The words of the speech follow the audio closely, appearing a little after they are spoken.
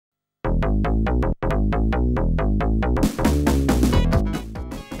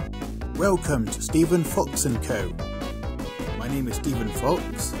Welcome to Stephen Fox & Co. My name is Stephen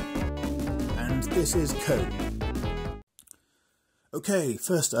Fox, and this is Co. Okay,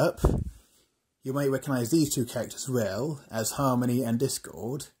 first up, you may recognise these two characters well as Harmony and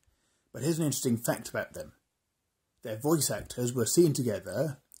Discord, but here's an interesting fact about them. Their voice actors were seen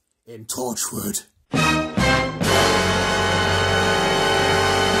together in Torchwood.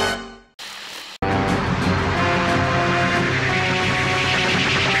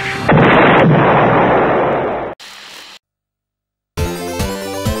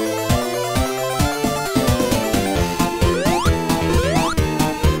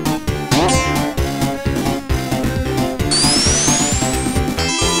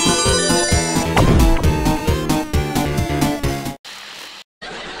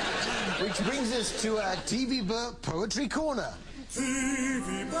 Which brings us to our TV Burp Poetry Corner.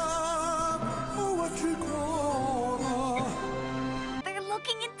 TV Burp Poetry Corner. They're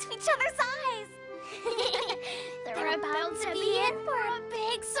looking into each other's eyes. They're about to be in for a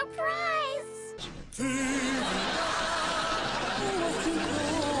big surprise. TV Burp Poetry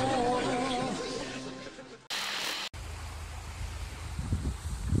Corner.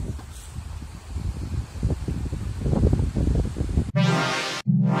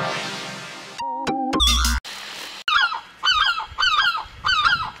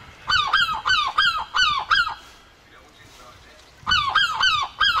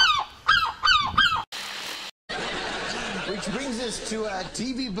 Which brings us to our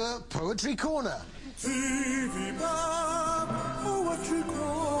TV Burp Poetry Corner. TV Burp Poetry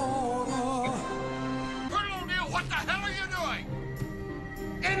Corner. Colonel O'Neill, what the hell are you doing?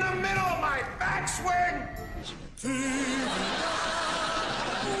 In the middle of my backswing? TV Burp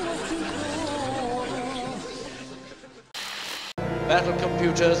Poetry Corner. Battle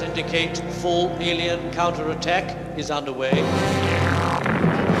computers indicate full alien counterattack is underway.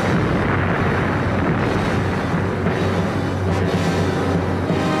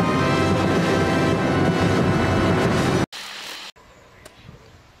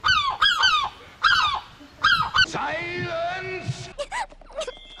 Silence!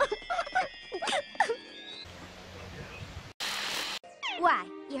 Why?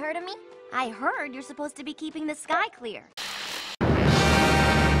 You heard of me? I heard you're supposed to be keeping the sky clear.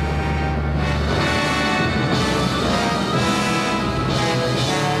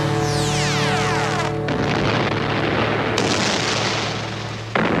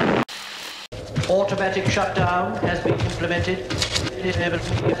 Automatic shutdown has been implemented.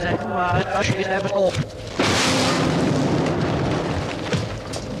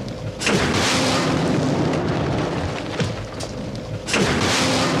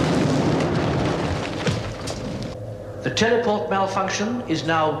 The teleport malfunction is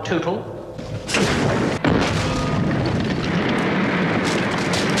now total.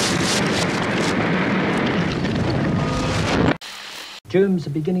 Germs are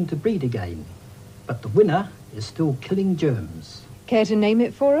beginning to breed again, but the winner is still killing germs. Care to name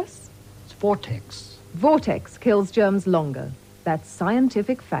it for us? It's Vortex. Vortex kills germs longer. That's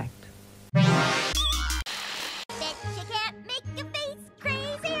scientific fact. Bet you can't make your face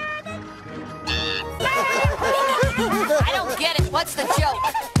crazier than I don't get it. What's the joke?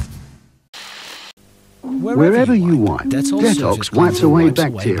 Wherever you want, Detox wipes away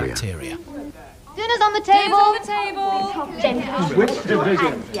bacteria. Dinner's on the table. Which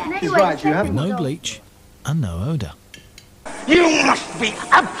division? She's right, you haven't. No bleach and no odour. You must be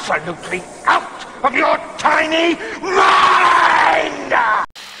absolutely out of your tiny mind!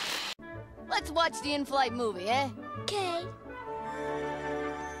 Let's watch the in-flight movie, eh? Okay.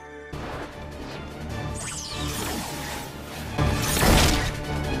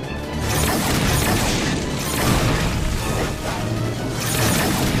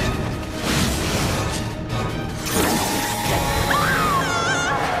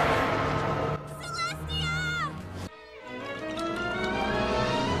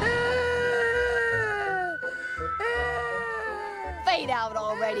 Fade out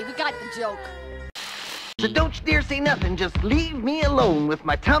already. We got the joke. So don't you dare say nothing, just leave me alone with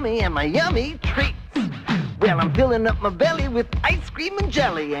my tummy and my yummy treats. Well, I'm filling up my belly with ice cream and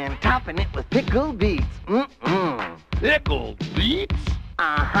jelly and topping it with pickled beets. Pickled beets?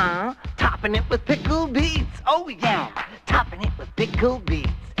 Uh-huh, topping it with pickled beets. Oh yeah, topping it with pickled beets.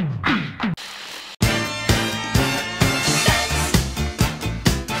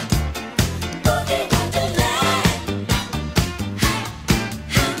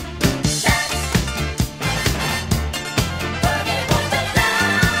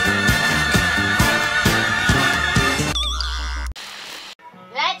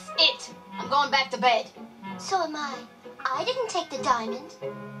 That's it. I'm going back to bed. So am I. I didn't take the diamond.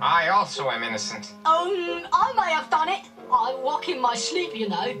 I also am innocent. I may have done it. I walk in my sleep, you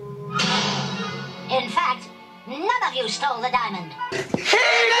know. In fact, none of you stole the diamond. He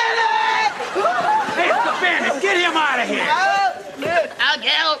did it! It's the bandit! Get him out of here! I'll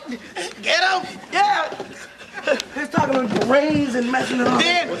get him! Yeah! He's talking on brains and messing it up.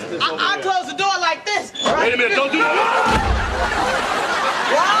 Then I close the door like this. Right? Wait a minute, don't do that!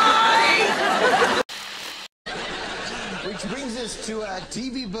 Which brings us to our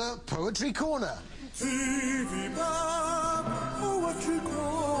TV Burp Poetry Corner. TV Burp Poetry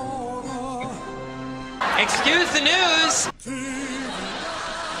Corner. Excuse the news.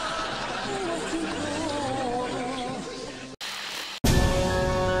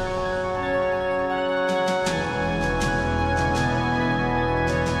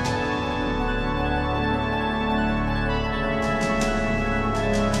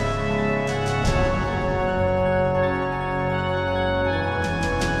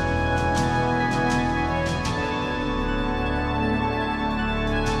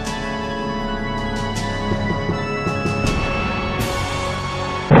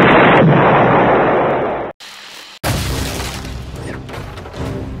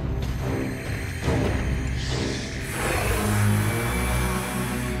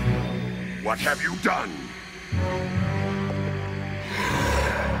 What have you done?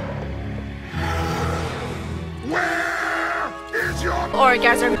 Where is your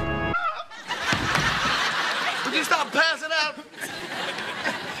Orgasm. Would you stop passing out?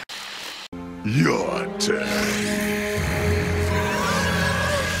 Your turn.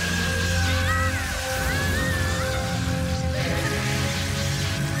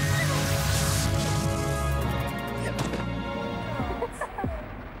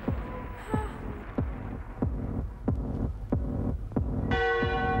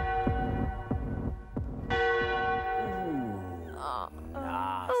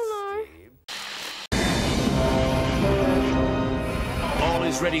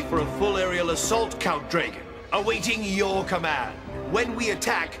 Ready for a full aerial assault, Count Dragon. Awaiting your command. When we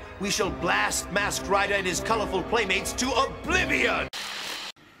attack, we shall blast Masked Rider and his colorful playmates to oblivion!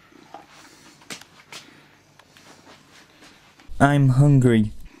 I'm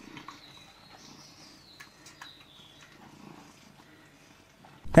hungry.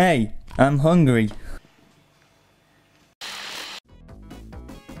 Hey, I'm hungry.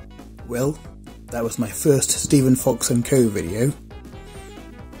 Well, that was my first Stephen Fox & Co video.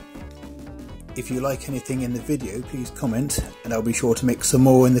 If you like anything in the video, please comment and I'll be sure to make some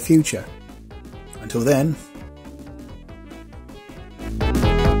more in the future. Until then,